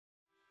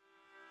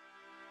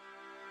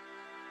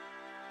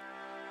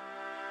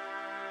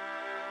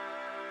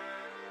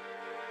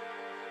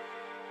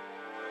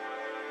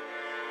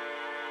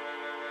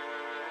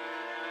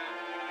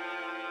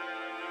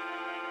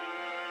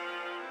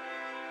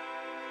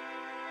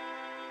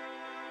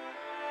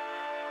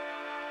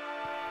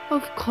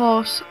Of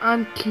course,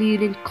 I'm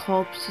cleaning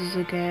corpses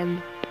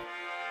again.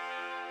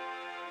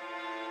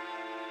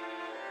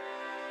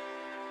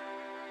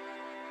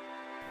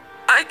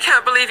 I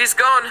can't believe he's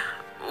gone.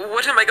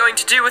 What am I going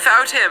to do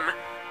without him?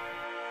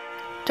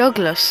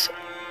 Douglas,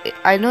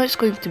 I know it's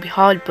going to be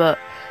hard, but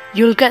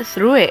you'll get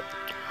through it.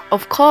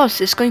 Of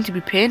course, it's going to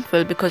be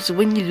painful because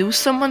when you lose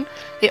someone,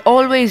 it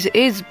always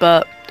is,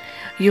 but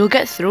you'll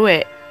get through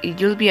it.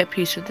 You'll be at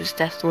peace with his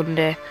death one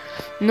day.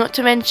 Not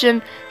to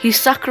mention, he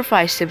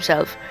sacrificed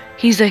himself.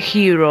 He's a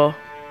hero.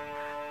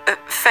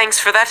 Thanks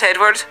for that,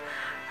 Edward.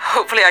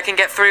 Hopefully I can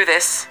get through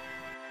this.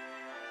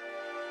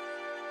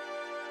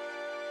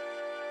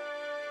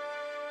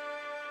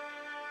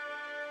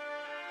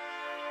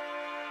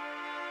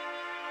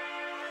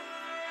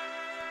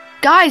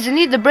 Guys, I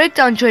need the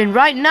breakdown train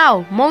right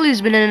now.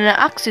 Molly's been in an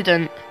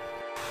accident.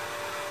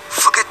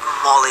 Forget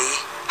Molly.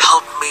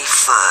 Help me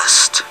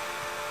first.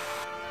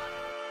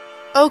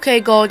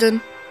 Okay,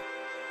 Gordon.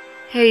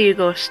 Here you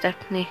go,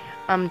 Stephanie.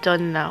 I'm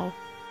done now.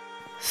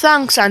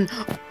 Thanks, and...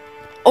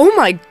 Oh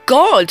my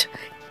god!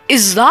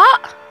 Is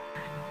that...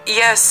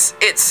 Yes,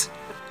 it's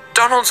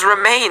Donald's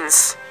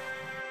remains.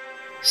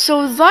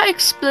 So that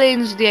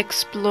explains the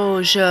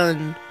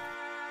explosion.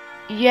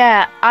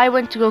 Yeah, I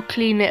went to go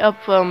clean it up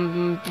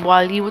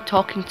while you were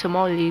talking to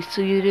Molly,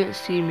 so you didn't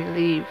see me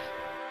leave.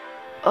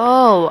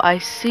 Oh, I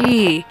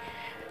see.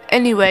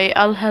 Anyway,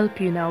 I'll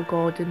help you now,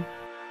 Gordon.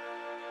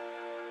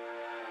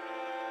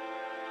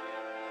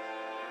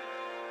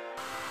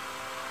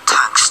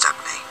 Thanks,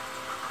 Stephanie.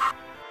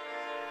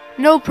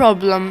 No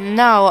problem.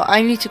 Now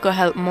I need to go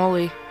help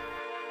Molly.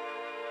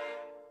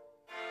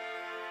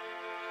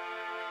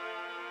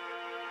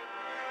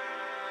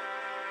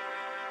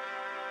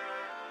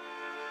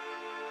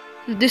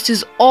 This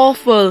is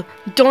awful.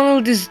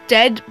 Donald is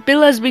dead,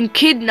 Bill has been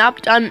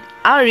kidnapped, and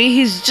Harry,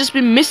 he's just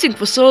been missing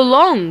for so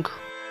long.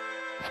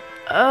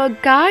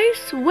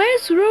 Guys,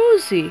 where's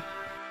Rosie?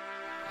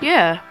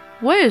 Yeah,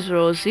 where's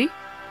Rosie?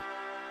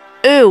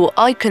 Oh,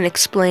 I can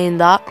explain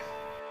that.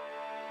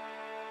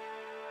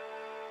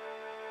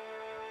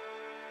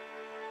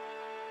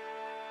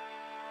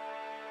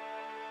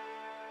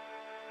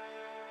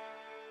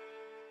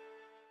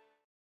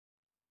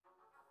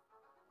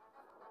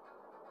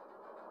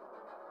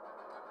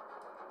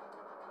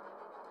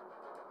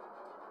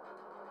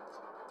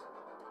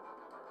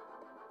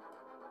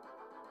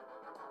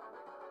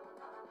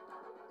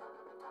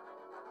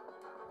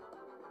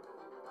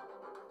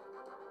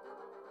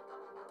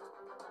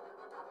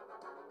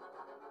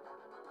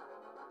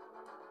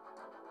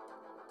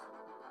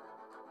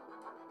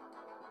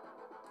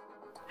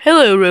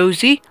 Hello,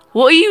 Rosie.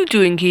 What are you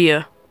doing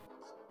here?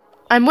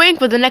 I'm waiting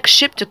for the next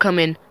ship to come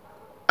in.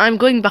 I'm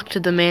going back to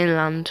the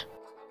mainland.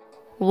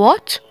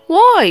 What?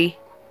 Why?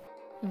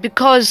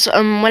 Because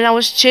when I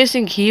was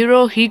chasing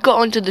Hero, he got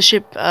onto the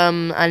ship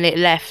and it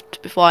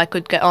left before I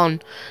could get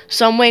on.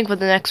 So I'm waiting for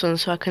the next one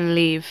so I can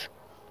leave.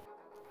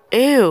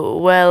 Ew,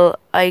 well,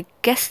 I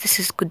guess this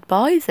is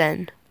goodbye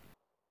then.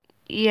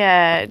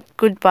 Yeah,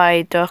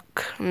 goodbye,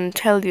 Duck. And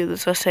tell the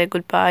others I say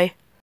goodbye.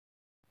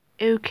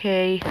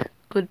 Okay,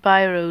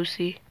 goodbye,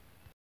 Rosie.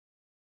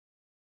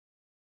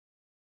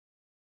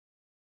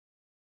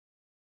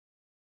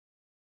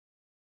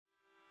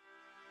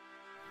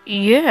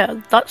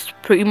 Yeah, that's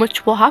pretty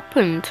much what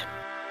happened.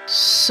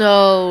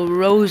 So,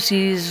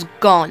 Rosie's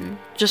gone,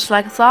 just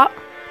like that?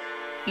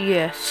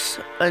 Yes,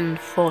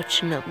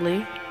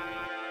 unfortunately.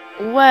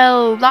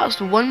 Well,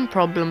 that's one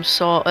problem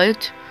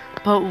sorted,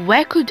 but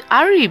where could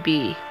Harry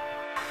be?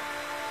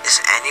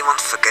 Is anyone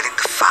forgetting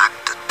the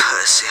fact that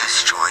Percy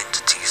has joined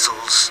the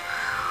Diesels?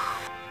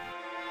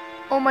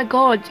 Oh my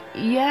god,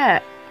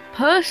 yeah,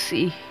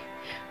 Percy.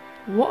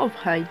 What have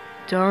I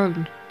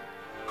done?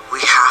 We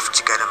have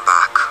to get him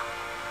back.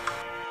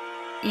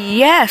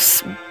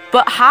 Yes,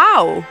 but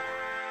how?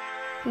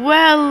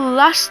 Well,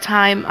 last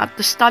time at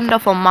the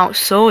standoff on Mount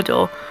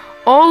Sodo,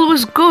 all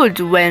was good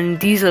when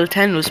Diesel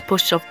 10 was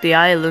pushed off the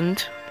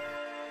island.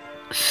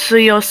 So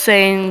you're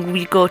saying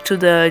we go to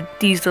the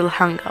Diesel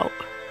hangout?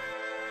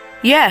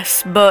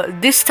 Yes,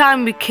 but this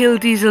time we kill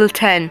Diesel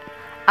 10,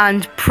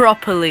 and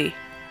properly.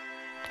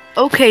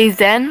 Okay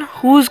then,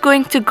 who's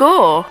going to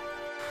go?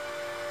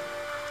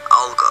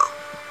 I'll go.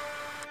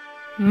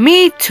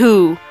 Me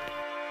too.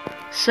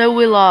 So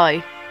will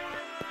I.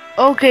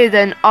 Okay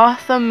then,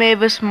 Arthur,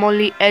 Mavis,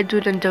 Molly,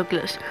 Edward and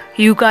Douglas,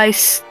 you guys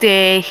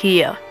stay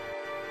here.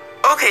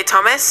 Okay,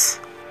 Thomas.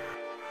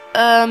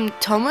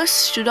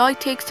 Thomas, should I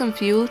take some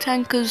fuel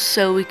tankers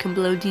so we can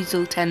blow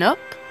Diesel 10 up?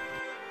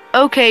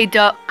 Okay,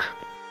 Duck.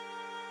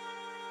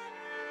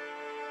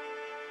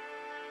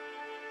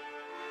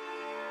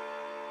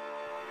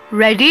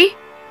 Ready?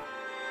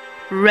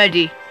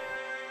 Ready.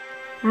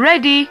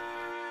 Ready.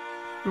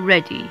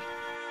 Ready.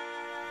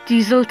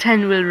 Diesel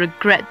 10 will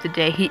regret the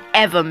day he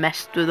ever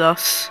messed with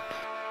us.